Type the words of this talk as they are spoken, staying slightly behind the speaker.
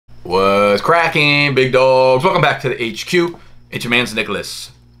What's cracking, big dogs? Welcome back to the HQ. It's your man's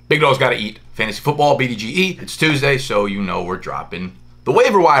Nicholas. Big dogs gotta eat. Fantasy football, BDGE. It's Tuesday, so you know we're dropping the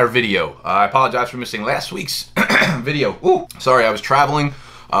waiver wire video. I apologize for missing last week's video. Ooh, sorry, I was traveling.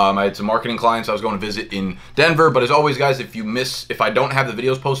 I had some marketing clients I was going to visit in Denver. But as always, guys, if I don't have the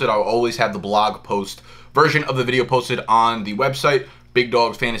videos posted, I'll always have the blog post version of the video posted on the website,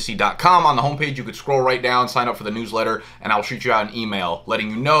 bigdogsfantasy.com. On the homepage, you could scroll right down, sign up for the newsletter, and I'll shoot you out an email letting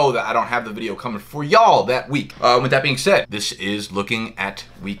you know that I don't have the video coming for y'all that week. With that being said, this is looking at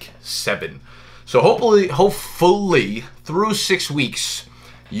week 7. So hopefully through 6 weeks,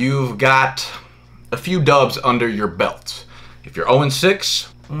 you've got a few dubs under your belt. If you're 0-6,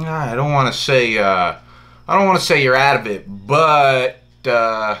 I don't want to say you're out of it, but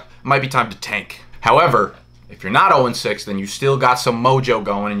it might be time to tank. However, if you're not 0-6, then you still got some mojo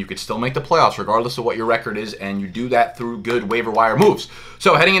going, and you could still make the playoffs regardless of what your record is, and you do that through good waiver wire moves.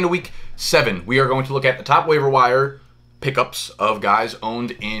 So heading into week 7, we are going to look at the top waiver wire pickups of guys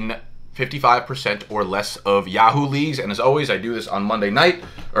owned in 55% or less of Yahoo leagues. And as always, I do this on Monday night,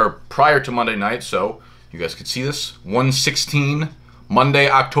 or prior to Monday night, so you guys could see this. 1/16, Monday,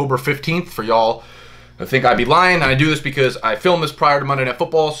 October 15th, for y'all. I think I'd be lying, and I do this because I filmed this prior to Monday Night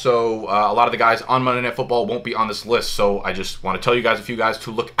Football, so a lot of the guys on Monday Night Football won't be on this list, so I just want to tell you guys a few guys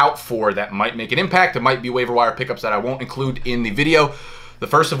to look out for that might make an impact. It might be waiver wire pickups that I won't include in the video. The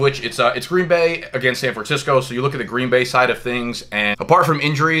first of which, it's Green Bay against San Francisco, so you look at the Green Bay side of things, and apart from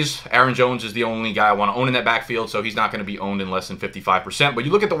injuries, Aaron Jones is the only guy I want to own in that backfield, so he's not going to be owned in less than 55%. But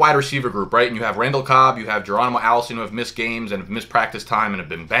you look at the wide receiver group, right, and you have Randall Cobb, you have Geronimo Allison, who have missed games and have missed practice time and have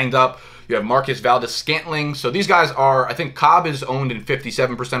been banged up. You have Marques Valdez-Scantling. So these guys are, I think Cobb is owned in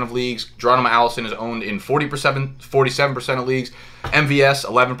 57% of leagues. Geronimo Allison is owned in 47% of leagues. MVS,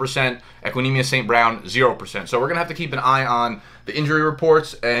 11%. Equinemius St. Brown, 0%. So we're going to have to keep an eye on the injury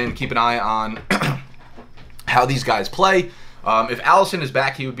reports and keep an eye on how these guys play. If Allison is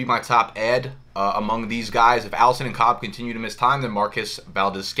back, he would be my top ad among these guys. If Allison and Cobb continue to miss time, then Marques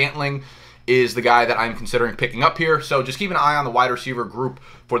Valdez-Scantling is the guy that I'm considering picking up here. So just keep an eye on the wide receiver group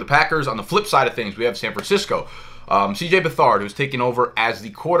for the Packers. On the flip side of things, we have San Francisco. CJ Beathard, who's taking over as the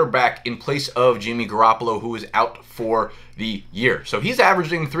quarterback in place of Jimmy Garoppolo, who is out for the year. So he's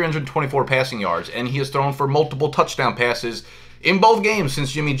averaging 324 passing yards, and he has thrown for multiple touchdown passes in both games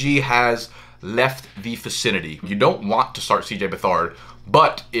since Jimmy G has left the vicinity. You don't want to start CJ Beathard,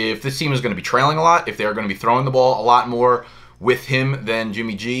 but if this team is going to be trailing a lot, if they're going to be throwing the ball a lot more with him than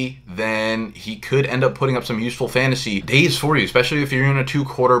Jimmy G, then he could end up putting up some useful fantasy days for you, especially if you're in a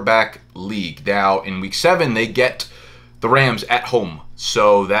 2-quarterback league. Now, in week 7, they get the Rams at home.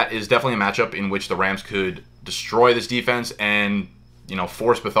 So that is definitely a matchup in which the Rams could destroy this defense and, you know,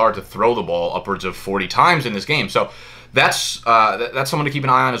 force Beathard to throw the ball upwards of 40 times in this game. So that's someone to keep an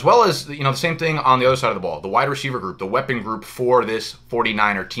eye on, as well as, you know, the same thing on the other side of the ball. The wide receiver group, the weapon group for this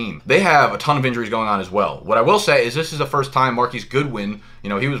 49er team. They have a ton of injuries going on as well. What I will say is this is the first time Marquise Goodwin, you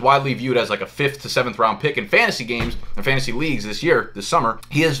know, he was widely viewed as like a 5th to 7th round pick in fantasy games and fantasy leagues this summer.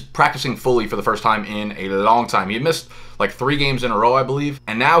 He is practicing fully for the first time in a long time. He had missed like 3 games in a row, I believe,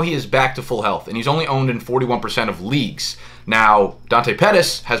 and now he is back to full health, and he's only owned in 41% of leagues. Now, Dante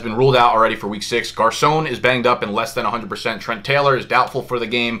Pettis has been ruled out already for week 6. Garcon is banged up in less than 100%. Trent Taylor is doubtful for the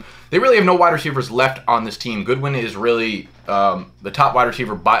game. They really have no wide receivers left on this team. Goodwin is really the top wide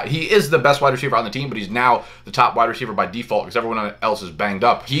receiver. He is the best wide receiver on the team, but he's now the top wide receiver by default because everyone else is banged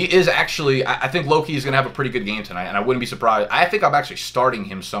up. He is actually, I think Loki is going to have a pretty good game tonight, and I wouldn't be surprised. I think I'm actually starting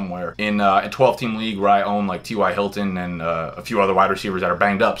him somewhere in a 12-team league where I own like T.Y. Hilton and a few other wide receivers that are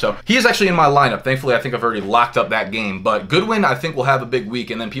banged up. So he is actually in my lineup. Thankfully, I think I've already locked up that game. But Goodwin, I think, will have a big week,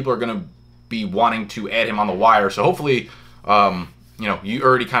 and then people are going to be wanting to add him on the wire. So hopefully, you know, you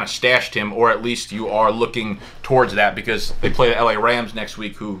already kind of stashed him, or at least you are looking towards that because they play the LA Rams next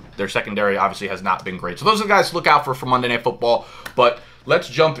week, who their secondary obviously has not been great. So those are the guys to look out for Monday Night Football. But let's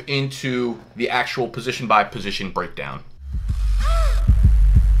jump into the actual position-by-position breakdown.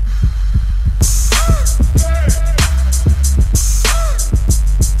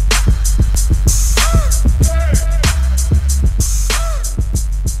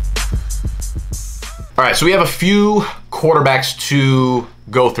 All right, so we have a few quarterbacks to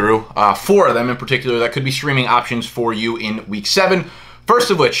go through, 4 of them in particular that could be streaming options for you in week 7.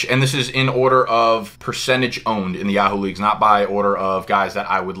 First of which, and this is in order of percentage owned in the Yahoo leagues, not by order of guys that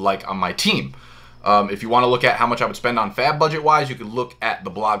I would like on my team. If you want to look at how much I would spend on fab budget-wise, you could look at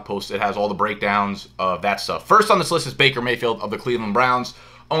the blog post. It has all the breakdowns of that stuff. First on this list is Baker Mayfield of the Cleveland Browns,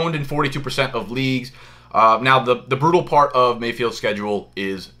 owned in 42% of leagues. Now, the brutal part of Mayfield's schedule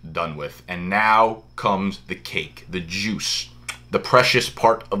is done with, and now comes the cake, the juice. the precious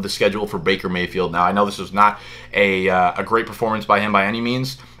part of the schedule for Baker Mayfield. Now, I know this was not a great performance by him by any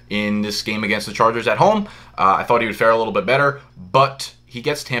means in this game against the Chargers at home. I thought he would fare a little bit better, but he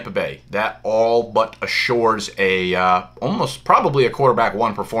gets Tampa Bay. That all but assures almost probably a quarterback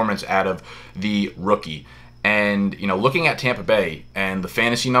one performance out of the rookie. And, looking at Tampa Bay and the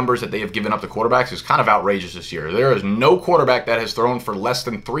fantasy numbers that they have given up to quarterbacks is kind of outrageous this year. There is no quarterback that has thrown for less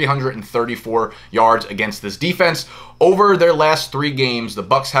than 334 yards against this defense. Over their last 3 games, the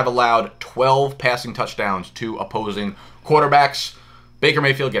Bucs have allowed 12 passing touchdowns to opposing quarterbacks. Baker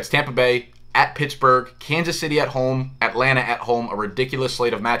Mayfield gets Tampa Bay at Pittsburgh, Kansas City at home, Atlanta at home, a ridiculous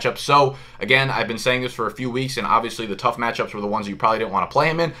slate of matchups. So, again, I've been saying this for a few weeks, and obviously the tough matchups were the ones you probably didn't want to play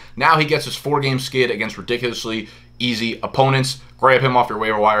him in. Now he gets his 4-game skid against ridiculously easy opponents. Grab him off your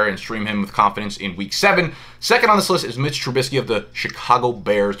waiver wire and stream him with confidence in Week 7. Second on this list is Mitch Trubisky of the Chicago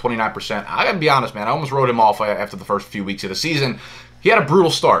Bears, 29%. I gotta be honest, man, I almost wrote him off after the first few weeks of the season. He had a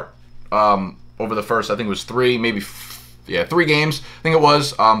brutal start over the first, I think it was 3 games, I think it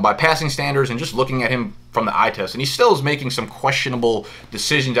was, by passing standards and just looking at him from the eye test. And he still is making some questionable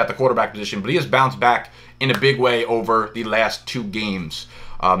decisions at the quarterback position, but he has bounced back in a big way over the last 2 games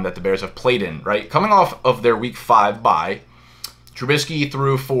that the Bears have played in, right? Coming off of their Week 5 bye, Trubisky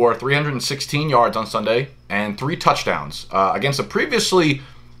threw for 316 yards on Sunday and 3 touchdowns against a previously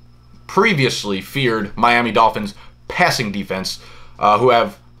feared Miami Dolphins passing defense, who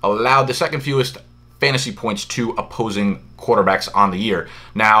have allowed the second fewest fantasy points to opposing quarterbacks on the year.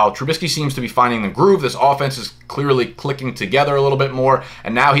 Now, Trubisky seems to be finding the groove. This offense is clearly clicking together a little bit more,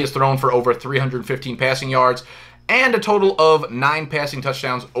 and now he has thrown for over 315 passing yards and a total of 9 passing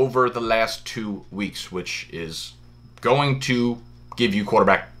touchdowns over the last 2 weeks, which is going to give you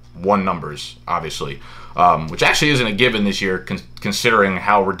quarterback one numbers, obviously, which actually isn't a given this year, considering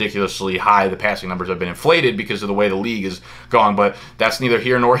how ridiculously high the passing numbers have been inflated because of the way the league is going, but that's neither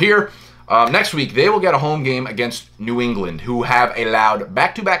here nor here. Next week, they will get a home game against New England, who have allowed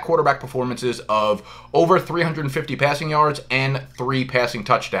back-to-back quarterback performances of over 350 passing yards and 3 passing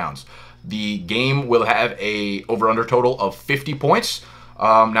touchdowns. The game will have a over-under total of 50 points.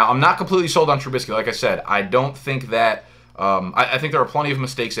 Now, I'm not completely sold on Trubisky. Like I said, I don't think that I think there are plenty of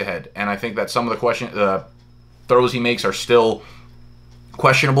mistakes ahead, and I think that some of the throws he makes are still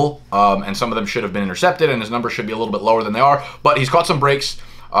questionable, and some of them should have been intercepted, and his numbers should be a little bit lower than they are. But he's caught some breaks.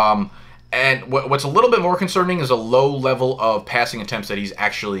 And what's a little bit more concerning is a low level of passing attempts that he's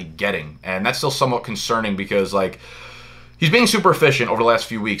actually getting. And that's still somewhat concerning because, he's being super efficient over the last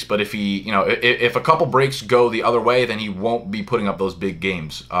few weeks. But if if a couple breaks go the other way, then he won't be putting up those big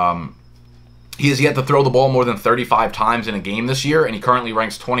games. He has yet to throw the ball more than 35 times in a game this year, and he currently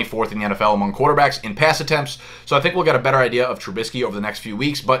ranks 24th in the NFL among quarterbacks in pass attempts. So I think we'll get a better idea of Trubisky over the next few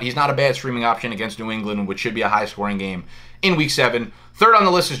weeks, but he's not a bad streaming option against New England, which should be a high-scoring game in Week 7. Third on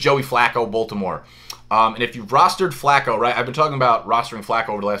the list is Joey Flacco, Baltimore. And if you've rostered Flacco, right, I've been talking about rostering Flacco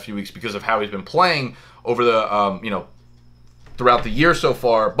over the last few weeks because of how he's been playing over the, throughout the year so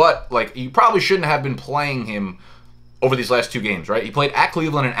far, but, you probably shouldn't have been playing him over these last 2 games, right? He played at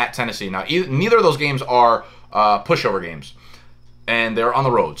Cleveland and at Tennessee. Now, neither of those games are pushover games, and they're on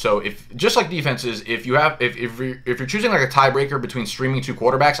the road. So, if just like defenses, if you're choosing a tiebreaker between streaming 2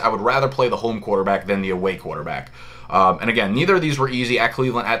 quarterbacks, I would rather play the home quarterback than the away quarterback. And again, neither of these were easy at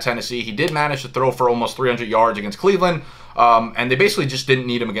Cleveland, at Tennessee. He did manage to throw for almost 300 yards against Cleveland, and they basically just didn't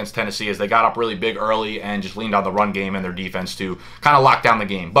need him against Tennessee as they got up really big early and just leaned on the run game and their defense to kind of lock down the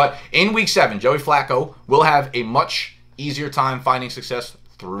game. But in Week 7, Joey Flacco will have a much easier time finding success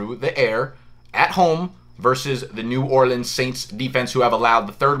through the air at home versus the New Orleans Saints defense, who have allowed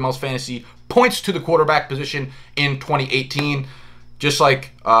the 3rd most fantasy points to the quarterback position in 2018. Just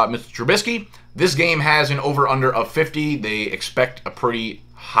like Mr. Trubisky, this game has an over-under of 50. They expect a pretty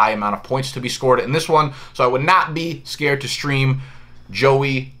high amount of points to be scored in this one, so I would not be scared to stream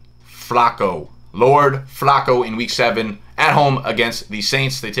Joey Flacco. Lord Flacco in Week 7 at home against the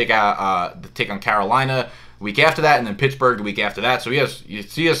Saints. They take on Carolina the week after that, and then Pittsburgh the week after that. So he has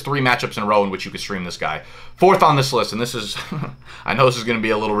 3 matchups in a row in which you could stream this guy. 4th on this list, and this is, I know this is going to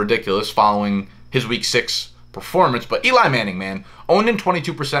be a little ridiculous following his Week 6 performance, but Eli Manning, man, owned in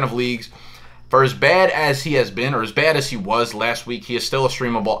 22% of leagues. For as bad as he has been, or as bad as he was last week, he is still a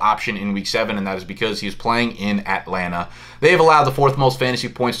streamable option in Week 7, and that is because he is playing in Atlanta. They have allowed the 4th most fantasy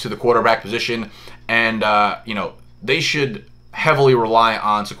points to the quarterback position, and, they should heavily rely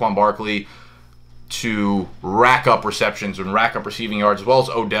on Saquon Barkley to rack up receptions and rack up receiving yards, as well as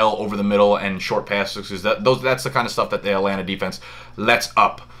Odell over the middle and short passes, because that's the kind of stuff that the Atlanta defense lets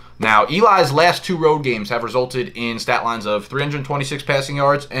up. Now, Eli's last 2 road games have resulted in stat lines of 326 passing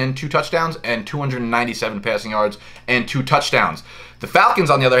yards and 2 touchdowns and 297 passing yards and 2 touchdowns. The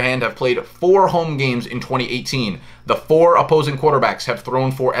Falcons, on the other hand, have played 4 home games in 2018. The 4 opposing quarterbacks have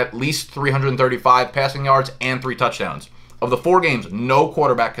thrown for at least 335 passing yards and 3 touchdowns. Of the 4 games, no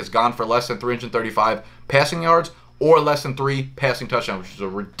quarterback has gone for less than 335 passing yards or less than 3 passing touchdowns, which is a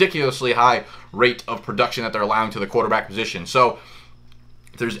ridiculously high rate of production that they're allowing to the quarterback position. So,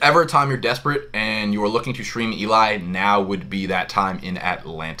 if there's ever a time you're desperate and you are looking to stream Eli, now would be that time in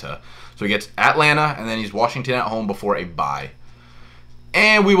Atlanta. So he gets Atlanta, and then he's Washington at home before a bye.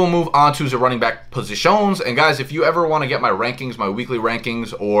 And we will move on to the running back positions. And guys, if you ever want to get my rankings, my weekly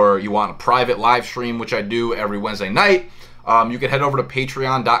rankings, or you want a private live stream, which I do every Wednesday night, you can head over to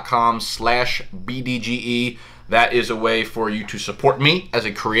patreon.com/BDGE. That is a way for you to support me as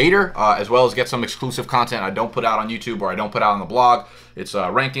a creator, as well as get some exclusive content I don't put out on YouTube or I don't put out on the blog. It's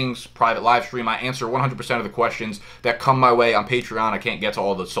rankings, private live stream. I answer 100% of the questions that come my way on Patreon. I can't get to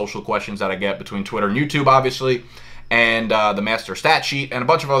all the social questions that I get between Twitter and YouTube, obviously, and the master stat sheet, and a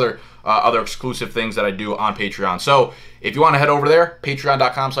bunch of other exclusive things that I do on Patreon. So if you want to head over there,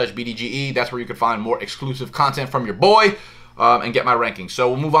 patreon.com/BDGE, that's where you can find more exclusive content from your boy and get my rankings. So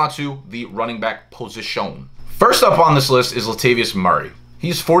we'll move on to the running back position. First up on this list is Latavius Murray.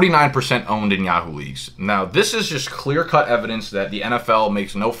 He's 49% owned in Yahoo leagues. Now, this is just clear-cut evidence that the NFL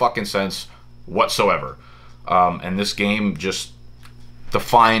makes no fucking sense whatsoever. And this game just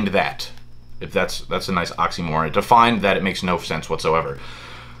defined that. If that's a nice oxymoron. It defined that it makes no sense whatsoever.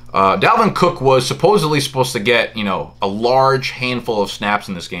 Dalvin Cook was supposedly supposed to get, a large handful of snaps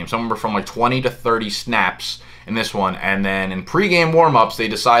in this game. Somewhere from like 20 to 30 snaps in this one. And then in pregame warm-ups, they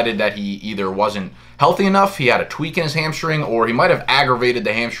decided that he either wasn't healthy enough, he had a tweak in his hamstring, or he might have aggravated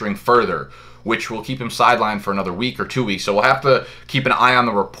the hamstring further, which will keep him sidelined for another week or 2 weeks. So we'll have to keep an eye on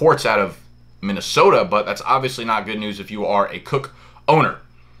the reports out of Minnesota, but that's obviously not good news if you are a Cook owner.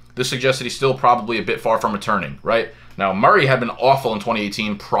 This suggests that he's still probably a bit far from returning, right? Now, Murray had been awful in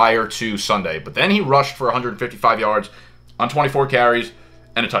 2018 prior to Sunday, but then he rushed for 155 yards on 24 carries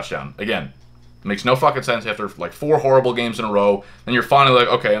and a touchdown. Again, makes no fucking sense after like 4 horrible games in a row. Then you're finally like,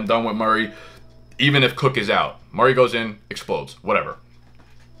 okay, I'm done with Murray. Even if Cook is out, Murray goes in, explodes, whatever.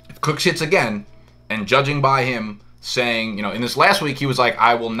 If Cook hits again, and judging by him saying, in this last week, he was like,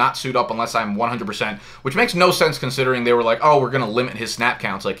 I will not suit up unless I'm 100%, which makes no sense considering they were like, oh, we're going to limit his snap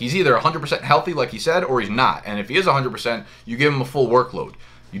counts. Like, he's either 100% healthy, like he said, or he's not. And if he is 100%, you give him a full workload.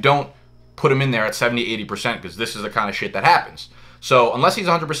 You don't put him in there at 70, 80% because this is the kind of shit that happens. So unless he's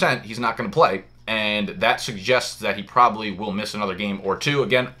 100%, he's not going to play. And that suggests that he probably will miss another game or 2.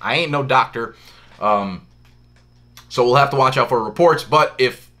 Again, I ain't no doctor. So we'll have to watch out for reports. But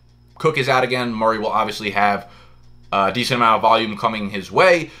if Cook is out again, Murray will obviously have a decent amount of volume coming his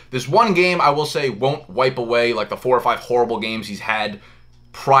way. This one game, I will say, won't wipe away like the 4 or 5 horrible games he's had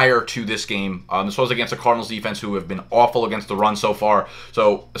prior to this game. This was against the Cardinals defense, who have been awful against the run so far.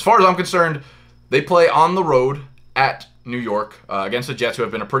 So as far as I'm concerned, they play on the road at New York against the Jets, who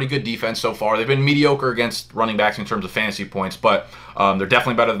have been a pretty good defense so far. They've been mediocre against running backs in terms of fantasy points, but they're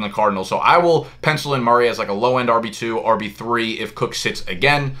definitely better than the Cardinals. So I will pencil in Murray as like a low-end RB2, RB3 if Cook sits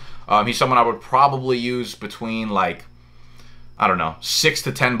again. He's someone I would probably use between like, I don't know, $6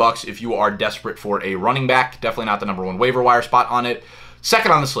 to $10 if you are desperate for a running back. Definitely not the #1 waiver wire spot on it.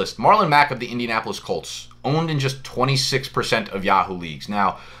 Second on this list, Marlon Mack of the Indianapolis Colts, owned in just 26% of Yahoo leagues.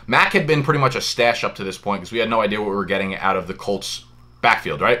 Now, Mack had been pretty much a stash up to this point because we had no idea what we were getting out of the Colts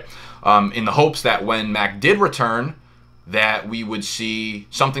backfield, right? In the hopes that when Mack did return, that we would see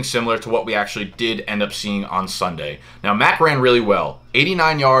something similar to what we actually did end up seeing on Sunday. Now, Mack ran really well.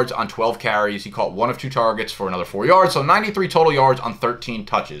 89 yards on 12 carries. He caught 1 of 2 targets for another 4 yards, so 93 total yards on 13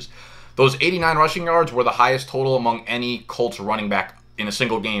 touches. Those 89 rushing yards were the highest total among any Colts running back in a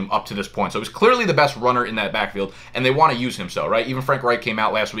single game up to this point. So he was clearly the best runner in that backfield, and they want to use him so, right? Even Frank Reich came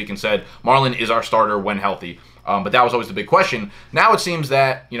out last week and said, Marlon is our starter when healthy. But that was always the big question. Now it seems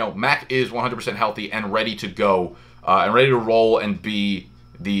that, Mack is 100% healthy and ready to go, and ready to roll and be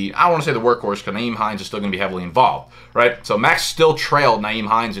the, I don't want to say the workhorse because Nyheim Hines is still going to be heavily involved, right? So Mack still trailed Nyheim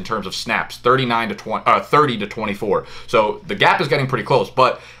Hines in terms of snaps, 30 to 24. So the gap is getting pretty close,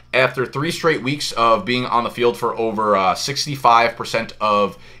 but after 3 straight weeks of being on the field for over 65%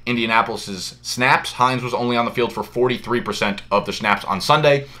 of Indianapolis's snaps, Hines was only on the field for 43% of the snaps on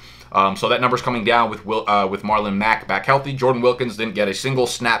Sunday. So that number's coming down with Marlon Mack back healthy. Jordan Wilkins didn't get a single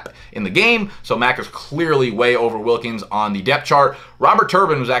snap in the game, so Mack is clearly way over Wilkins on the depth chart. Robert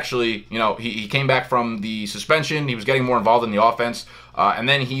Turbin was actually, he came back from the suspension. He was getting more involved in the offense, and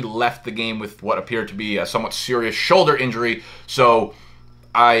then he left the game with what appeared to be a somewhat serious shoulder injury. So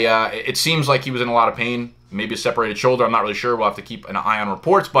it seems like he was in a lot of pain, maybe a separated shoulder. I'm not really sure. We'll have to keep an eye on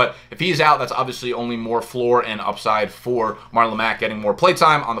reports. But if he's out, that's obviously only more floor and upside for Marlon Mack getting more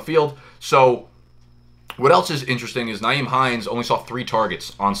playtime on the field. So what else is interesting is Nyheim Hines only saw 3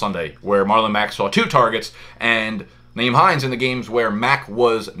 targets on Sunday, where Marlon Mack saw 2 targets, and Nyheim Hines in the games where Mack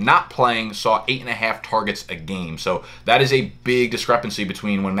was not playing saw 8.5 targets a game. So that is a big discrepancy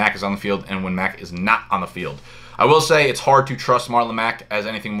between when Mack is on the field and when Mack is not on the field. I will say it's hard to trust Marlon Mack as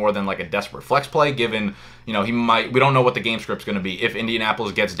anything more than like a desperate flex play, given, you know, we don't know what the game script's going to be. If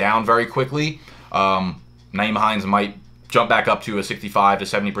Indianapolis gets down very quickly, Nyheim Hines might jump back up to a 65 to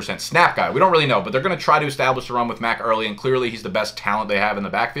 70% snap guy. We don't really know, but they're going to try to establish the run with Mack early, and clearly he's the best talent they have in the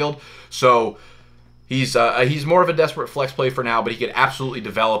backfield. So he's more of a desperate flex play for now, but he could absolutely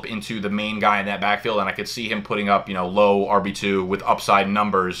develop into the main guy in that backfield, and I could see him putting up, you know, low RB2 with upside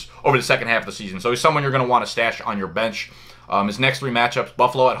numbers over the second half of the season. So he's someone you're going to want to stash on your bench. His next 3 matchups: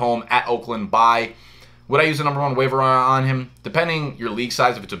 Buffalo at home, at Oakland, bye. Would I use the #1 waiver on him? Depending your league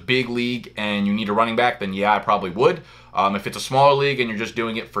size, if it's a big league and you need a running back, then yeah, I probably would. If it's a smaller league and you're just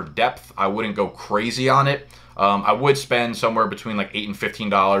doing it for depth, I wouldn't go crazy on it. I would spend somewhere between like $8 and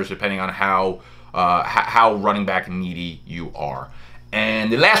 $15, depending on how running back needy you are. And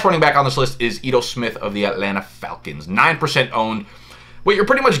the last running back on this list is Ito Smith of the Atlanta Falcons. 9% owned. What you're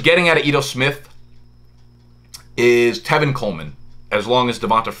pretty much getting out of Ito Smith is Tevin Coleman, as long as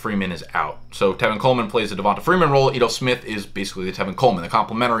Devonta Freeman is out. So Tevin Coleman plays the Devonta Freeman role. Ito Smith is basically the Tevin Coleman, the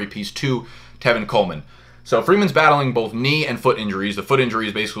complementary piece to Tevin Coleman. So Freeman's battling both knee and foot injuries. The foot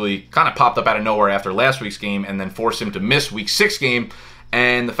injuries basically kind of popped up out of nowhere after last week's game and then forced him to miss Week 6 game.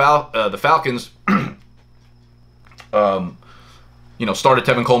 And the Falcons, you know, started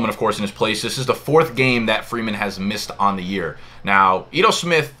Tevin Coleman, of course, in his place. This is the 4th game that Freeman has missed on the year. Now, Ito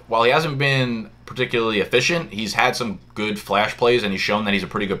Smith, while he hasn't been particularly efficient, he's had some good flash plays, and he's shown that he's a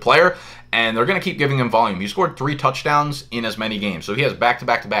pretty good player, and they're going to keep giving him volume. He scored 3 touchdowns in as many games, so he has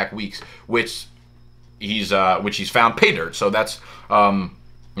back-to-back-to-back weeks, which he's found pay dirt. So that's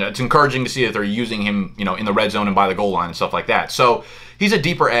it's encouraging to see that they're using him, you know, in the red zone and by the goal line and stuff like that. So he's a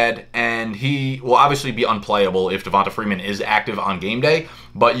deeper ad, and he will obviously be unplayable if Devonta Freeman is active on game day.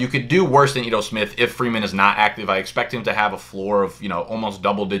 But you could do worse than Ito Smith if Freeman is not active. I expect him to have a floor of, you know, almost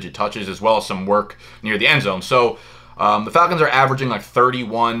double-digit touches as well as some work near the end zone. So the Falcons are averaging like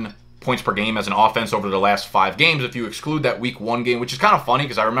 31 points per game as an offense over the last 5 games. If you exclude that Week 1 game, which is kind of funny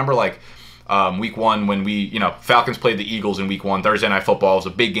because I remember like Week 1 when Falcons played the Eagles in Week 1, Thursday Night Football. It was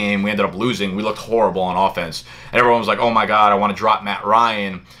a big game. We ended up losing. We looked horrible on offense. And everyone was like, oh my God, I want to drop Matt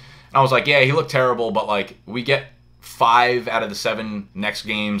Ryan. And I was like, yeah, he looked terrible, but like we get 5 out of the 7 next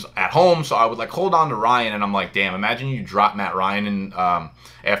games at home, so I would like hold on to Ryan. And I'm like, damn, imagine you drop Matt Ryan in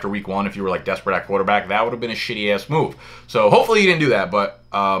after Week 1 if you were like desperate at quarterback. That would have been a shitty ass move. So hopefully you didn't do that. But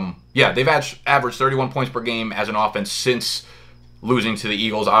yeah, they've averaged 31 points per game as an offense since losing to the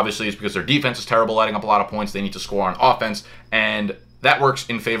Eagles. Obviously, it's because their defense is terrible, letting up a lot of points. They need to score on offense, and that works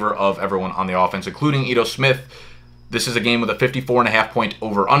in favor of everyone on the offense, including Ito Smith. This is a game with a 54.5 point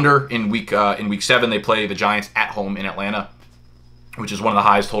over/under in week 7. They play the Giants at home in Atlanta, which is one of the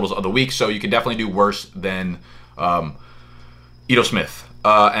highest totals of the week. So you can definitely do worse than Ito Smith.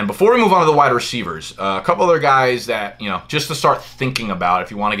 And before we move on to the wide receivers, a couple other guys that, you know, just to start thinking about if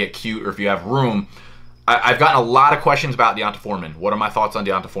you want to get cute or if you have room. I've gotten a lot of questions about D'Onta Foreman. What are my thoughts on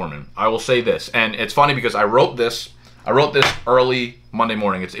D'Onta Foreman? I will say this, and it's funny because I wrote this early Monday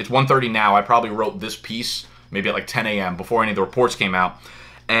morning. It's 1:30 now. I probably wrote this piece maybe at like 10 a.m. before any of the reports came out.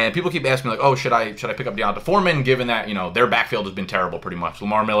 And people keep asking me like, oh, should I pick up D'Onta Foreman, given that, you know, their backfield has been terrible pretty much.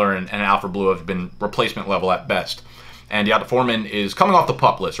 Lamar Miller and Alfred Blue have been replacement level at best. And D'Onta Foreman is coming off the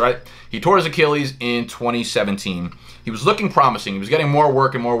PUP list, right? He tore his Achilles in 2017. He was looking promising. He was getting more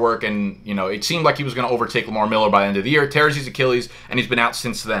work, and you know, it seemed like he was going to overtake Lamar Miller by the end of the year. Tears his Achilles, and he's been out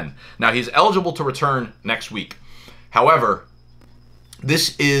since then. Now, he's eligible to return next week. However,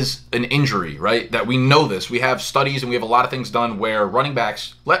 this is an injury, right? That we know this. We have studies and we have a lot of things done where running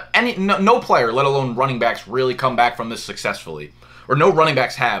backs, no player, let alone running backs, really come back from this successfully. Or no running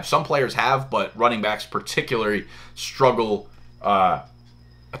backs have. Some players have, but running backs particularly struggle a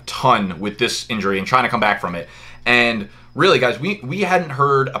ton with this injury and trying to come back from it. And really, guys, we hadn't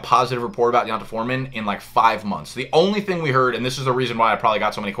heard a positive report about D'Onta Foreman in like 5 months. The only thing we heard, and this is the reason why I probably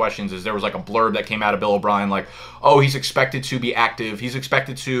got so many questions, is there was like a blurb that came out of Bill O'Brien like, oh, he's expected to be active. He's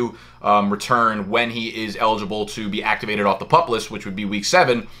expected to return when he is eligible to be activated off the PUP list, which would be Week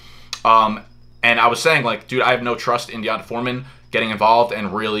 7. And I was saying, like, dude, I have no trust in D'Onta Foreman getting involved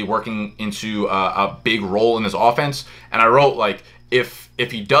and really working into a big role in this offense. And I wrote, like, if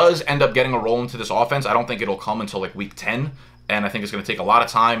he does end up getting a role into this offense, I don't think it'll come until like Week 10. and I think it's going to take a lot of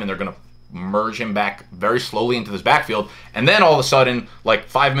time, and they're going to merge him back very slowly into this backfield. And then all of a sudden, like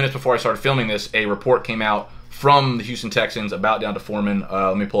 5 minutes before I started filming this, a report came out from the Houston Texans about D'Onta Foreman.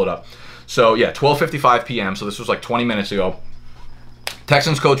 Let me pull it up. So yeah, 12:55 p.m. So this was like 20 minutes ago.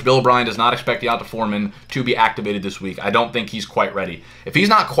 Texans coach Bill O'Brien does not expect D'Onta Foreman to be activated this week. I don't think he's quite ready. If he's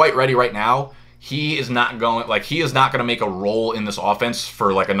not quite ready right now, he is not going to make a role in this offense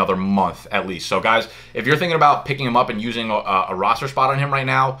for like another month at least. So guys, if you're thinking about picking him up and using a roster spot on him right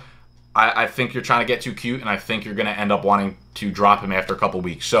now, I think you're trying to get too cute, and I think you're going to end up wanting to drop him after a couple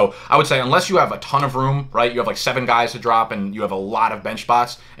weeks. So I would say unless you have a ton of room, right? You have like 7 guys to drop and you have a lot of bench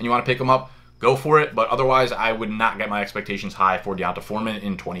spots and you want to pick him up, go for it. But otherwise, I would not get my expectations high for D'Onta Foreman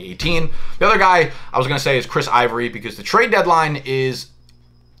in 2018. The other guy I was going to say is Chris Ivory, because the trade deadline is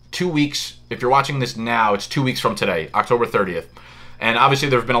 2 weeks. If you're watching this now, it's 2 weeks from today, October 30th. And obviously,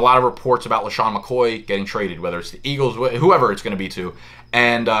 there have been a lot of reports about LaShawn McCoy getting traded, whether it's the Eagles, whoever it's going to be to.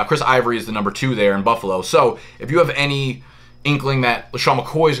 And Chris Ivory is the number 2 there in Buffalo. So if you have any inkling that LaShawn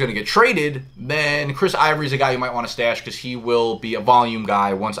McCoy is going to get traded, then Chris Ivory is a guy you might want to stash, because he will be a volume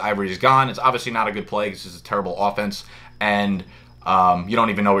guy once Ivory is gone. It's obviously not a good play because it's a terrible offense. And you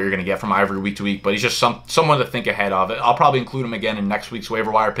don't even know what you're going to get from Ivory week to week, but he's just someone to think ahead of. I'll probably include him again in next week's waiver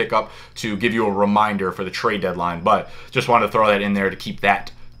wire pickup to give you a reminder for the trade deadline, but just wanted to throw that in there to keep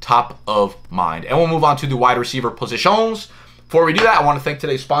that top of mind. And we'll move on to the wide receiver positions. Before we do that, I want to thank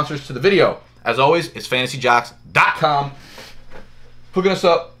today's sponsors to the video. As always, it's fantasyjocks.com. Hooking us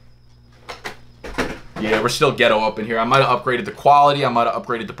up. Yeah, we're still ghetto up in here. I might have upgraded the quality. I might have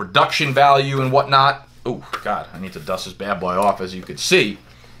upgraded the production value and whatnot. Oh, God, I need to dust this bad boy off. As you can see,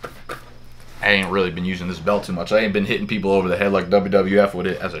 I ain't really been using this belt too much. I ain't been hitting people over the head like WWF with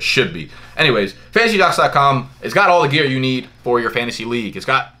it as I should be. Anyways, fantasydocs.com, it's got all the gear you need for your fantasy league. It's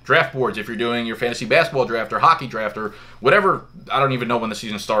got draft boards if you're doing your fantasy basketball draft or hockey draft or whatever. I don't even know when the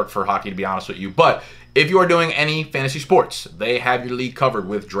season starts for hockey, to be honest with you. But if you are doing any fantasy sports, they have your league covered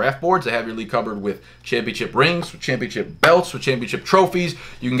with draft boards. They have your league covered with championship rings, with championship belts, with championship trophies.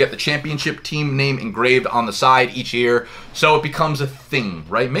 You can get the championship team name engraved on the side each year. So it becomes a thing,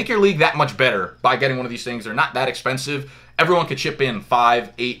 right? Make your league that much better by getting one of these things. They're not that expensive. Everyone could chip in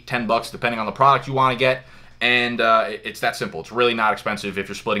 $5, $8, $10 depending on the product you want to get. And it's that simple. It's really not expensive if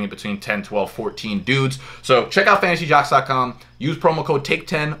you're splitting it between 10, 12, 14 dudes. So check out fantasyjocks.com. Use promo code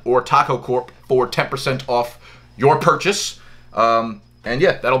TAKE10 or Taco Corp for 10% off your purchase. And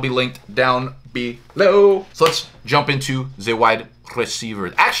yeah, that'll be linked down below. So let's jump into the wide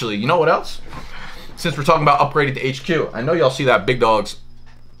receivers. Actually, you know what else? Since we're talking about upgrading to HQ, I know y'all see that Big Dog's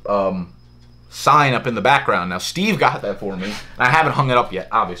sign up in the background. Now, Steve got that for me, and I haven't hung it up yet,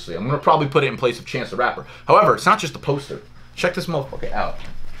 obviously. I'm going to probably put it in place of Chance the Rapper. However, it's not just a poster. Check this motherfucker out.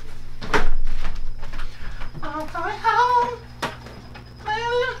 Oh,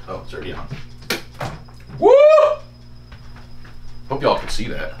 it's already on. Woo! Hope y'all can see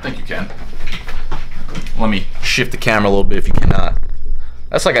that. I think you can. Let me shift the camera a little bit if you cannot.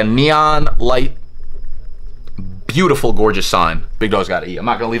 That's like a neon light, beautiful, gorgeous sign. Big Dog's got to eat. I'm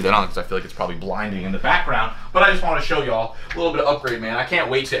not going to leave that on because I feel like it's probably blinding in the background. But I just want to show y'all a little bit of upgrade, man. I can't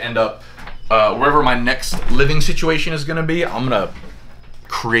wait to end up wherever my next living situation is going to be. I'm going to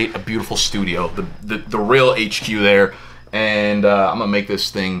create a beautiful studio, the real HQ there. And I'm going to make this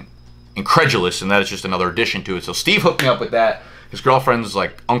thing incredulous, and that is just another addition to it. So Steve hooked me up with that. His girlfriend's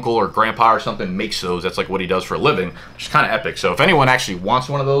like uncle or grandpa or something makes those. That's like what he does for a living, which is kind of epic. So if anyone actually wants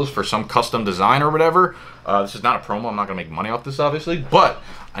one of those for some custom design or whatever, this is not a promo. I'm not going to make money off this, obviously. But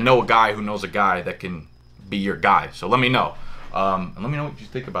I know a guy who knows a guy that can be your guy. So let me know. And let me know what you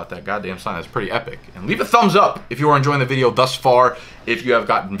think about that goddamn sign. That's pretty epic. And leave a thumbs up if you are enjoying the video thus far. If you have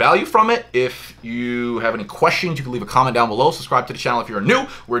gotten value from it. If you have any questions, you can leave a comment down below. Subscribe to the channel if you're new.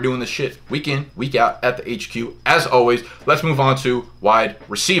 We're doing this shit week in, week out at the HQ. As always, let's move on to wide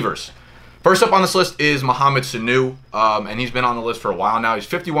receivers. First up on this list is Mohamed Sanu. And he's been on the list for a while now. He's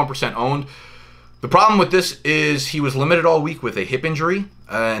 51% owned. The problem with this is he was limited all week with a hip injury.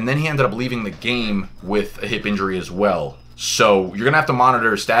 And then he ended up leaving the game with a hip injury as well. So you're going to have to monitor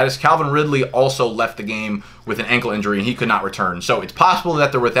his status. Calvin Ridley also left the game with an ankle injury, and he could not return. So it's possible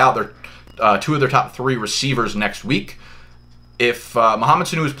that they're without their two of their top 3 receivers next week. If Mohamed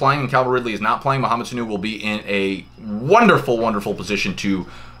Sanu is playing and Calvin Ridley is not playing, Mohamed Sanu will be in a wonderful, wonderful position to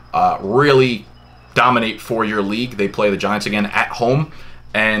really dominate for your league. They play the Giants again at home,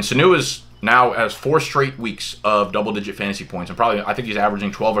 and Sanu is now has 4 straight weeks of double-digit fantasy points. And I think he's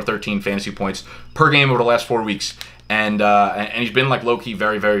averaging 12 or 13 fantasy points per game over the last 4 weeks. And he's been like low-key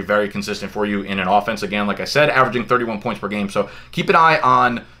very, very, very consistent for you in an offense. Again, like I said, averaging 31 points per game. So keep an eye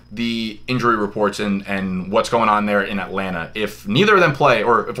on the injury reports and what's going on there in Atlanta. If neither of them play,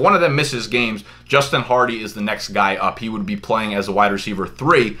 or if one of them misses games, Justin Hardy is the next guy up. He would be playing as a wide receiver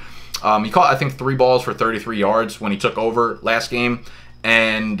 3. He caught, I think, 3 balls for 33 yards when he took over last game.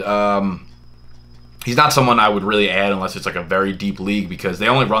 And he's not someone I would really add unless it's like a very deep league, because they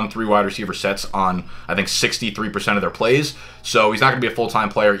only run 3 wide receiver sets on, I think, 63% of their plays. So he's not going to be a full-time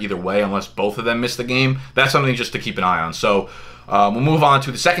player either way unless both of them miss the game. That's something just to keep an eye on. So we'll move on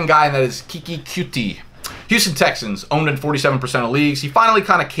to the second guy, and that is Keke Coutee. Houston Texans, owned in 47% of leagues. He finally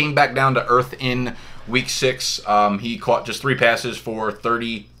kind of came back down to earth in week 6. He caught just 3 passes for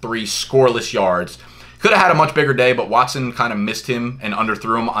 33 scoreless yards. Could have had a much bigger day, but Watson kind of missed him and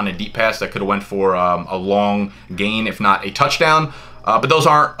underthrew him on a deep pass that could have went for a long gain, if not a touchdown. But those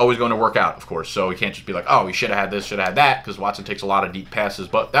aren't always going to work out, of course. So we can't just be like, oh, he should have had this, should have had that, because Watson takes a lot of deep passes.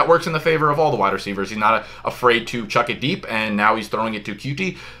 But that works in the favor of all the wide receivers. He's not afraid to chuck it deep, and now he's throwing it to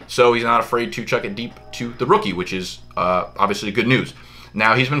Coutee. So he's not afraid to chuck it deep to the rookie, which is obviously good news.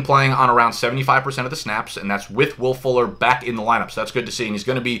 Now, he's been playing on around 75% of the snaps, and that's with Will Fuller back in the lineup. So that's good to see, and he's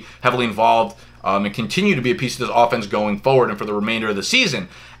going to be heavily involved and continue to be a piece of this offense going forward and for the remainder of the season.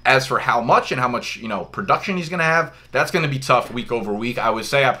 As for how much and how much, production he's going to have, that's going to be tough week over week. I would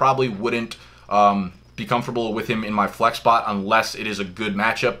say I probably wouldn't be comfortable with him in my flex spot unless it is a good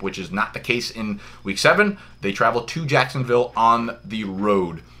matchup, which is not the case in week 7. They travel to Jacksonville on the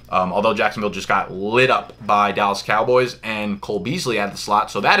road. Although Jacksonville just got lit up by Dallas Cowboys and Cole Beasley at the slot.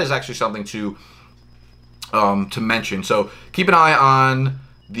 So that is actually something to mention. So keep an eye on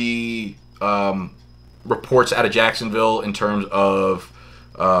the reports out of Jacksonville in terms of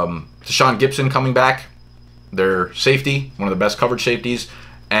Deshaun Gibson coming back, their safety, one of the best coverage safeties.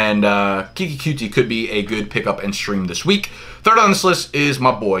 And Keke Coutee could be a good pickup and stream this week. Third on this list is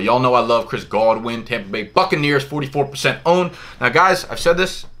my boy. Y'all know I love Chris Godwin, Tampa Bay Buccaneers, 44% owned. Now, guys, I've said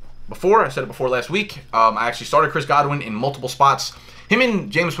this before. I said it before last week. I actually started Chris Godwin in multiple spots. Him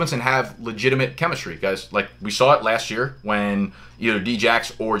and Jameis Winston have legitimate chemistry, guys. Like, we saw it last year when either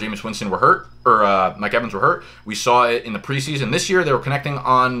D-Jax or Jameis Winston were hurt, or Mike Evans were hurt. We saw it in the preseason. This year, they were connecting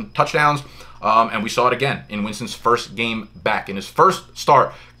on touchdowns, and we saw it again in Winston's first game back. In his first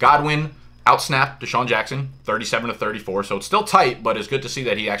start, Godwin outsnapped Deshaun Jackson, 37-34. So it's still tight, but it's good to see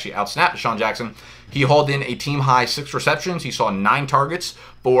that he actually outsnapped Deshaun Jackson. He hauled in a team-high 6 receptions. He saw 9 targets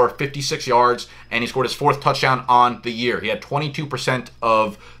for 56 yards, and he scored his 4th touchdown on the year. He had 22%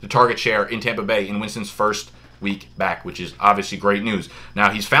 of the target share in Tampa Bay in Winston's first week back, which is obviously great news. Now,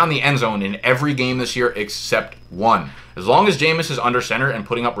 he's found the end zone in every game this year except 1. As long as Jameis is under center and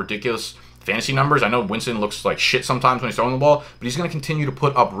putting up ridiculous fantasy numbers. I know Winston looks like shit sometimes when he's throwing the ball, but he's going to continue to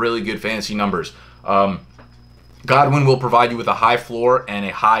put up really good fantasy numbers. Godwin will provide you with a high floor and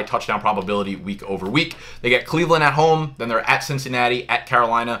a high touchdown probability week over week. They get Cleveland at home, then they're at Cincinnati, at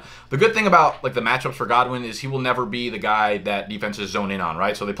Carolina. The good thing about like the matchups for Godwin is he will never be the guy that defenses zone in on,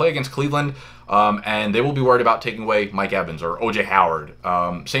 right? So they play against Cleveland, and they will be worried about taking away Mike Evans or O.J. Howard.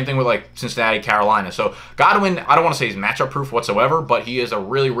 Same thing with like Cincinnati, Carolina. So Godwin, I don't want to say he's matchup proof whatsoever, but he is a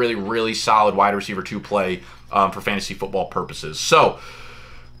really, really, really solid wide receiver to play for fantasy football purposes. So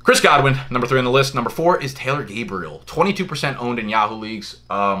Chris Godwin, number 3 on the list. Number 4 is Taylor Gabriel, 22% owned in Yahoo leagues.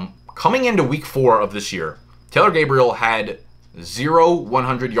 Coming into week 4 of this year, Taylor Gabriel had 0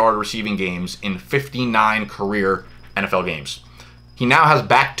 100-yard receiving games in 59 career NFL games. He now has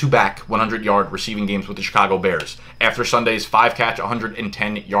back-to-back 100-yard receiving games with the Chicago Bears after Sunday's 5-catch,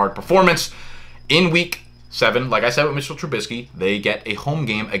 110-yard performance. In week 7, like I said with Mitchell Trubisky, they get a home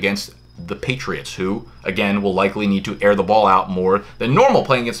game against the Patriots, who, again, will likely need to air the ball out more than normal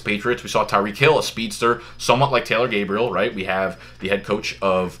playing against the Patriots. We saw Tyreek Hill, a speedster, somewhat like Taylor Gabriel, right? We have the head coach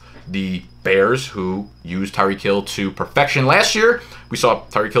of the Bears who used Tyreek Hill to perfection last year. We saw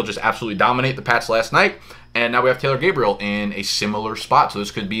Tyreek Hill just absolutely dominate the Pats last night. And now we have Taylor Gabriel in a similar spot. So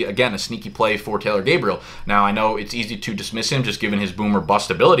this could be, again, a sneaky play for Taylor Gabriel. Now, I know it's easy to dismiss him just given his boom or bust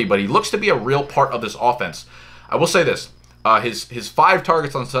ability, but he looks to be a real part of this offense. I will say this. His 5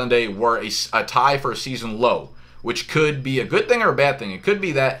 targets on Sunday were a tie for a season low, which could be a good thing or a bad thing. It could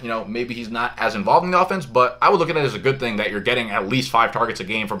be that, maybe he's not as involved in the offense, but I would look at it as a good thing that you're getting at least 5 targets a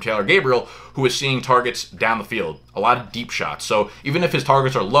game from Taylor Gabriel, who is seeing targets down the field, a lot of deep shots. So even if his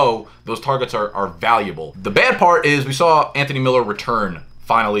targets are low, those targets are valuable. The bad part is we saw Anthony Miller return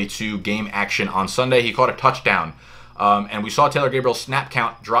finally to game action on Sunday. He caught a touchdown, and we saw Taylor Gabriel's snap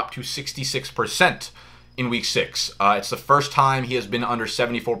count drop to 66%. In week 6. It's the first time he has been under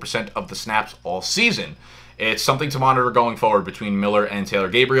 74% of the snaps all season. It's something to monitor going forward between Miller and Taylor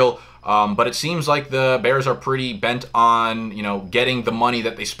Gabriel. But it seems like the Bears are pretty bent on, getting the money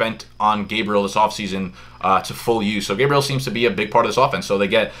that they spent on Gabriel this offseason to full use. So Gabriel seems to be a big part of this offense. So they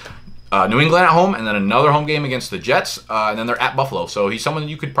get New England at home and then another home game against the Jets, and then they're at Buffalo. So he's someone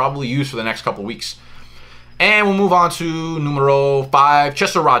you could probably use for the next couple weeks. And we'll move on to numero 5,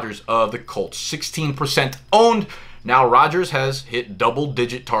 Chester Rodgers of the Colts, 16% owned. Now, Rodgers has hit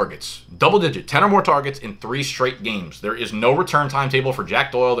double-digit targets. Double-digit, 10 or more targets in 3 straight games. There is no return timetable for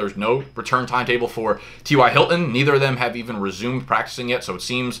Jack Doyle. There's no return timetable for T.Y. Hilton. Neither of them have even resumed practicing yet, so it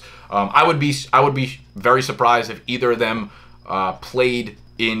seems I would be very surprised if either of them played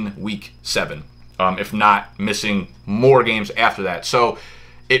in Week 7, if not missing more games after that. So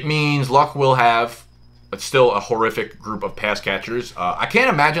it means Luck will have... It's still a horrific group of pass catchers. I can't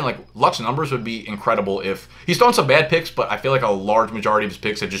imagine, Luck's numbers would be incredible if... He's thrown some bad picks, but I feel like a large majority of his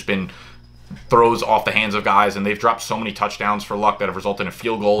picks have just been throws off the hands of guys, and they've dropped so many touchdowns for Luck that have resulted in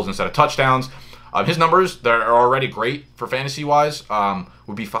field goals instead of touchdowns. His numbers, that are already great for fantasy-wise,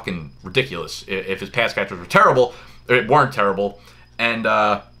 would be fucking ridiculous if his pass catchers were terrible. It weren't terrible. And...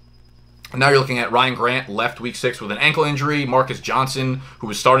 now you're looking at Ryan Grant, left Week 6 with an ankle injury. Marcus Johnson, who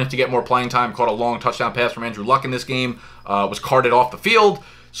was starting to get more playing time, caught a long touchdown pass from Andrew Luck in this game, was carted off the field.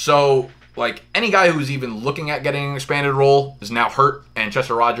 So, any guy who's even looking at getting an expanded role is now hurt. And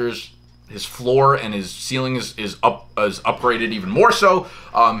Chester Rodgers, his floor and his ceiling is upgraded even more so.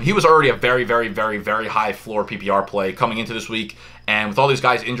 He was already a very, very, very, very high floor PPR play coming into this week. And with all these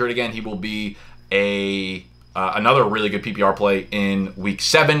guys injured again, he will be another really good PPR play in Week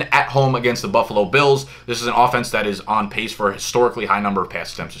 7 at home against the Buffalo Bills. This is an offense that is on pace for a historically high number of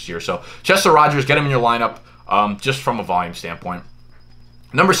pass attempts this year. So Chester Rodgers, get him in your lineup just from a volume standpoint.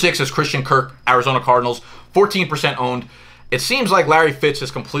 Number 6 is Christian Kirk, Arizona Cardinals, 14% owned. It seems like Larry Fitz has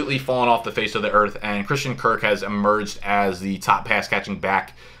completely fallen off the face of the earth, and Christian Kirk has emerged as the top pass-catching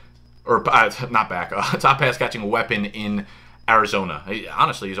top pass-catching weapon in Arizona.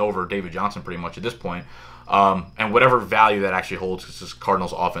 Honestly, he's over David Johnson pretty much at this point. And whatever value that actually holds, because this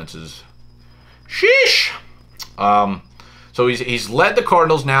Cardinals offense is sheesh. So he's led the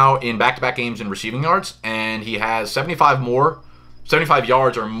Cardinals now in back-to-back games in receiving yards, and he has 75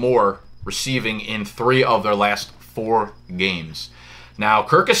 yards or more receiving in 3 of their last 4 games. Now,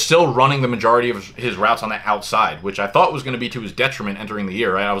 Kirk is still running the majority of his routes on the outside, which I thought was going to be to his detriment entering the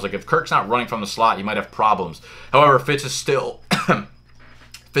year, right? I was like, if Kirk's not running from the slot, he might have problems. However, Fitz is still in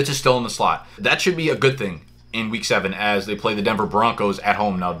the slot. That should be a good thing in Week 7 as they play the Denver Broncos at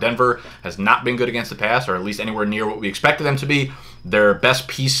home. Now, Denver has not been good against the pass, or at least anywhere near what we expected them to be. Their best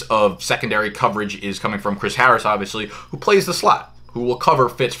piece of secondary coverage is coming from Chris Harris, obviously, who plays the slot, who will cover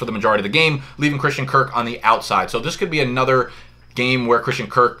Fitz for the majority of the game, leaving Christian Kirk on the outside. So this could be another game where Christian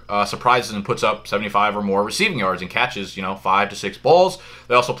Kirk surprises and puts up 75 or more receiving yards and catches, 5 to 6 balls.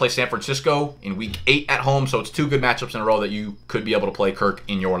 They also play San Francisco in Week 8 at home, so it's 2 good matchups in a row that you could be able to play Kirk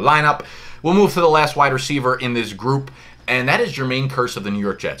in your lineup. We'll move to the last wide receiver in this group, and that is Jermaine Kearse of the New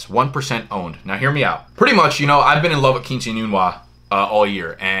York Jets, 1% owned. Now, hear me out. Pretty much, I've been in love with Keke all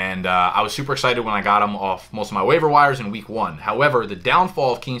year, and I was super excited when I got him off most of my waiver wires in Week 1. However, the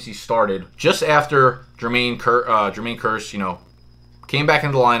downfall of Keke started just after Jermaine Kearse, came back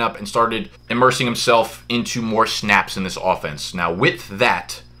into the lineup and started immersing himself into more snaps in this offense. Now, with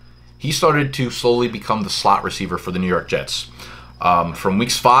that, he started to slowly become the slot receiver for the New York Jets. From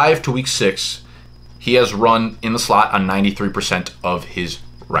Weeks 5 to Week 6, he has run in the slot on 93% of his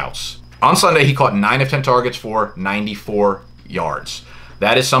routes. On Sunday, he caught 9 of 10 targets for 94 yards.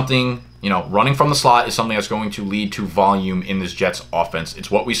 That is something, running from the slot is something that's going to lead to volume in this Jets offense. It's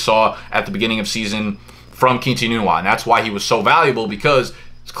what we saw at the beginning of season from Keke, and that's why he was so valuable, because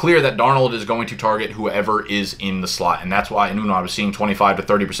it's clear that Darnold is going to target whoever is in the slot, and that's why Enunwa was seeing 25 to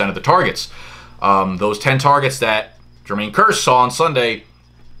 30% of the targets. Those 10 targets that Jermaine Kearse saw on Sunday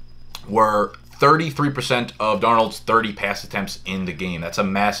were 33% of Darnold's 30 pass attempts in the game. That's a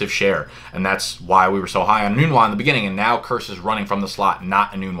massive share, and that's why we were so high on Enunwa in the beginning, and now Kearse is running from the slot,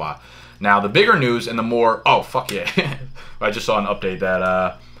 not Enunwa. Now, the bigger news and the more... Oh, fuck yeah. I just saw an update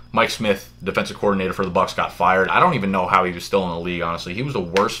that... Mike Smith, defensive coordinator for the Bucs, got fired. I don't even know how he was still in the league, honestly. He was the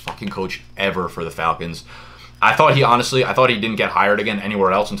worst fucking coach ever for the Falcons. I thought he didn't get hired again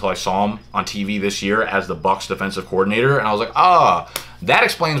anywhere else until I saw him on TV this year as the Bucs defensive coordinator, and I was like, that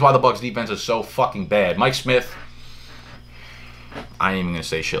explains why the Bucs defense is so fucking bad. Mike Smith, I ain't even gonna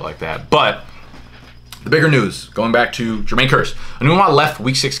say shit like that. But the bigger news, going back to Jermaine Kearse. Enunwa left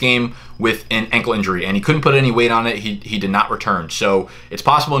Week 6 game with an ankle injury, and he couldn't put any weight on it. He did not return. So it's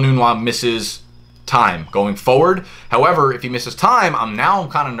possible Enunwa misses time going forward. However, if he misses time, I'm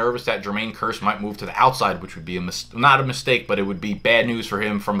kind of nervous that Jermaine Kearse might move to the outside, which would be not a mistake, but it would be bad news for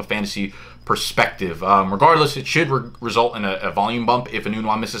him from a fantasy perspective. Regardless, it should result in a volume bump if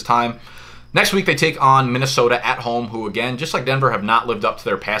Enunwa misses time. Next week, they take on Minnesota at home, who, again, just like Denver, have not lived up to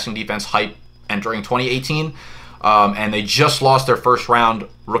their passing defense hype entering 2018. And they just lost their first-round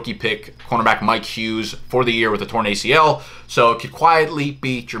rookie pick, cornerback Mike Hughes, for the year with a torn ACL. So it could quietly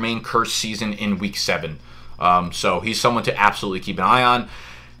be Jermaine Kearse's season in Week 7. So he's someone to absolutely keep an eye on.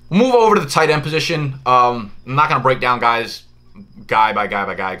 Move over to the tight end position. I'm not going to break down guys guy by guy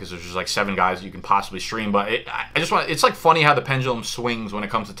by guy because there's just like 7 guys you can possibly stream. But it's like funny how the pendulum swings when it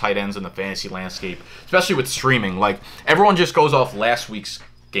comes to tight ends in the fantasy landscape, especially with streaming. Like, everyone just goes off last week's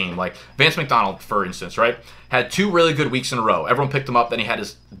game. Like Vance McDonald, for instance, right? Had 2 really good weeks in a row. Everyone picked him up. Then he had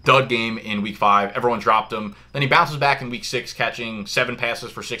his dud game in Week 5. Everyone dropped him. Then he bounces back in Week 6, catching 7 passes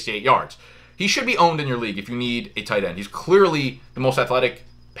for 68 yards. He should be owned in your league if you need a tight end. He's clearly the most athletic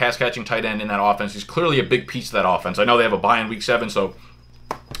pass-catching tight end in that offense. He's clearly a big piece of that offense. I know they have a bye in Week 7, so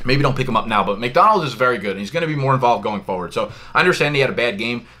maybe don't pick him up now. But McDonald is very good, and he's going to be more involved going forward. So I understand he had a bad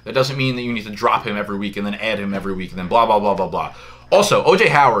game. That doesn't mean that you need to drop him every week and then add him every week and then blah, blah, blah, blah, blah. Also, O.J.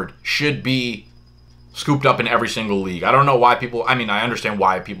 Howard should be scooped up in every single league. I don't know why people... I mean, I understand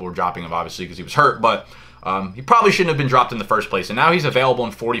why people were dropping him, obviously, because he was hurt, but he probably shouldn't have been dropped in the first place. And now he's available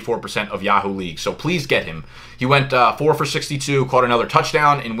in 44% of Yahoo leagues, so please get him. He went 4 for 62, caught another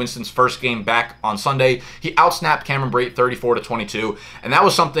touchdown in Winston's first game back on Sunday. He outsnapped Cameron Brate 34-22, and that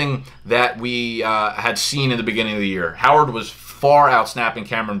was something that we had seen in the beginning of the year. Howard was far outsnapping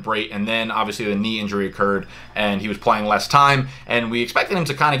Cameron Brate, and then obviously the knee injury occurred, and he was playing less time, and we expected him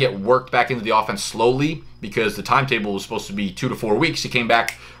to kind of get worked back into the offense slowly because the timetable was supposed to be 2 to 4 weeks. He came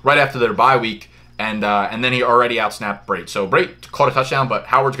back right after their bye week, and then he already outsnapped Brate. So Brate caught a touchdown, but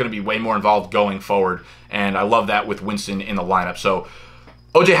Howard's going to be way more involved going forward, and I love that with Winston in the lineup. So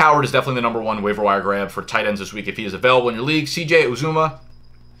O.J. Howard is definitely the #1 waiver wire grab for tight ends this week if he is available in your league. C.J.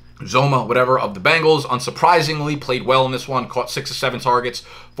 Uzoma, whatever, of the Bengals, unsurprisingly, played well in this one, caught 6 of 7 targets,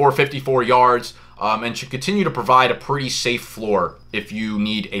 454 yards, and should continue to provide a pretty safe floor if you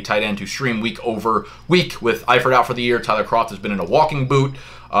need a tight end to stream week over week. With Eifert out for the year, Tyler Kroft has been in a walking boot.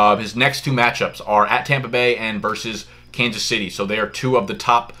 His next 2 matchups are at Tampa Bay and versus Kansas City, so they are 2 of the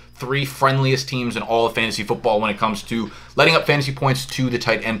top 3 friendliest teams in all of fantasy football when it comes to letting up fantasy points to the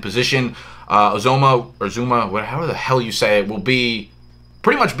tight end position. Uzoma, however the hell you say it, will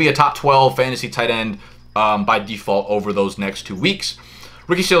pretty much be a top 12 fantasy tight end by default over those next 2 weeks.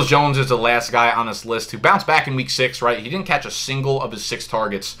 Ricky Seals-Jones is the last guy on this list who bounced back in Week 6, right? He didn't catch a single of his 6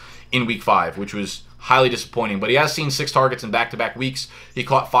 targets in Week 5, which was highly disappointing. But he has seen 6 targets in back-to-back weeks. He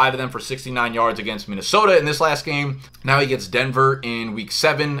caught 5 of them for 69 yards against Minnesota in this last game. Now he gets Denver in Week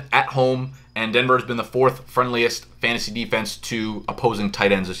 7 at home, and Denver has been the 4th friendliest fantasy defense to opposing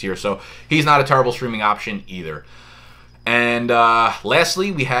tight ends this year. So he's not a terrible streaming option either. And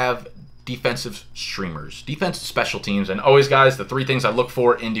lastly, we have defensive streamers, defensive special teams. And always, guys, the 3 things I look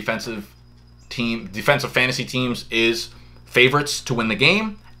for in defensive fantasy teams is favorites to win the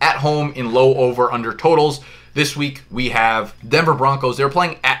game, at home in low over-under totals. This week, we have Denver Broncos. They're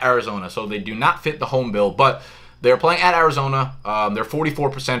playing at Arizona, so they do not fit the home bill, but they're playing at Arizona. They're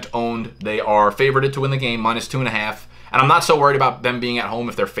 44% owned. They are favorited to win the game, -2.5. And I'm not so worried about them being at home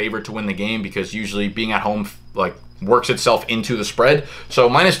if they're favored to win the game, because usually being at home works itself into the spread. So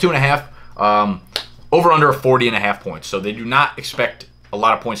 -2.5, over under 40.5 points. So they do not expect a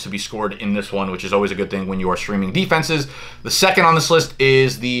lot of points to be scored in this one, which is always a good thing when you are streaming defenses. The second on this list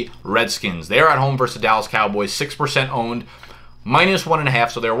is the Redskins. They are at home versus the Dallas Cowboys, 6% owned, -1.5.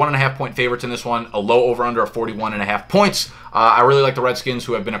 So they're 1.5 point favorites in this one, a low over under of 41.5 points. I really like the Redskins,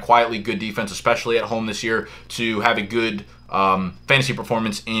 who have been a quietly good defense, especially at home this year, to have a good fantasy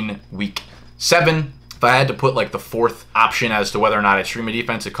performance in Week 7. If I had to put the 4th option as to whether or not I stream a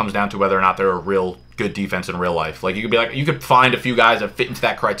defense, it comes down to whether or not they're a real good defense in real life. You could find a few guys that fit into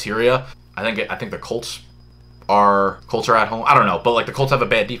that criteria. I think the Colts are at home. I don't know, but the Colts have a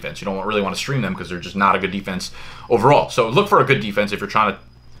bad defense. You don't really want to stream them because they're just not a good defense overall. So look for a good defense if you're trying to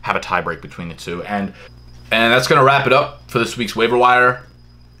have a tie break between the 2. And that's going to wrap it up for this week's Waiver Wire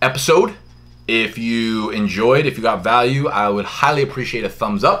episode. If you enjoyed, if you got value, I would highly appreciate a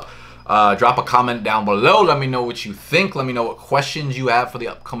thumbs up. Drop a comment down below. Let me know what you think. Let me know what questions you have for the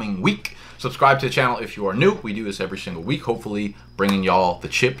upcoming week. Subscribe to the channel if you are new. We do this every single week, hopefully bringing y'all the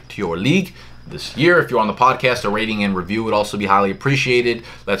chip to your league this year. If you're on the podcast, a rating and review would also be highly appreciated.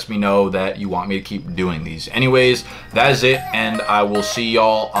 Lets me know that you want me to keep doing these. Anyways, that is it, and I will see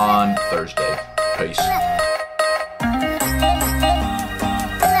y'all on Thursday. Peace.